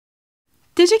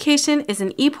Digication is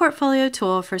an e-portfolio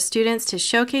tool for students to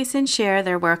showcase and share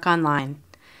their work online.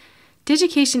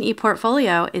 Digication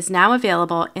ePortfolio is now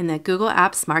available in the Google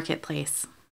Apps Marketplace.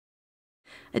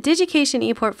 A Digication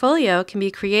ePortfolio can be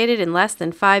created in less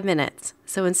than 5 minutes,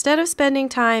 so instead of spending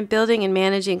time building and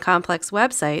managing complex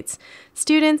websites,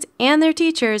 students and their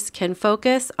teachers can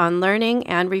focus on learning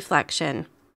and reflection.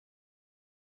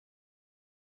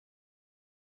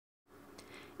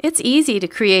 It's easy to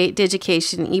create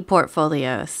Digication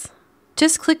ePortfolios.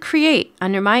 Just click Create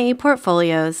under My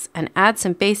ePortfolios and add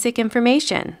some basic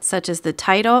information, such as the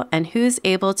title and who's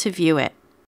able to view it.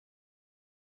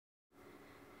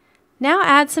 Now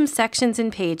add some sections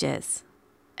and pages,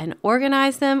 and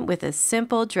organize them with a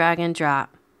simple drag and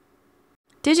drop.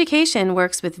 Digication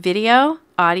works with video,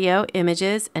 audio,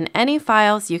 images, and any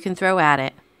files you can throw at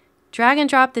it. Drag and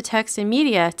drop the text and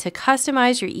media to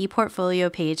customize your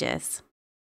ePortfolio pages.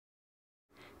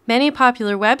 Many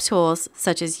popular web tools,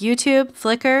 such as YouTube,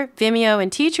 Flickr, Vimeo,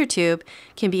 and TeacherTube,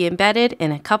 can be embedded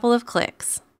in a couple of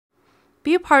clicks.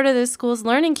 Be a part of the school's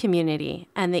learning community,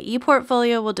 and the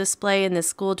ePortfolio will display in the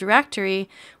school directory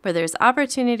where there's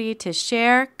opportunity to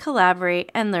share, collaborate,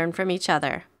 and learn from each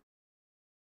other.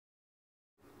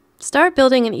 Start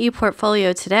building an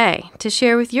ePortfolio today to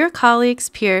share with your colleagues,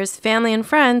 peers, family, and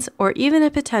friends, or even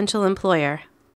a potential employer.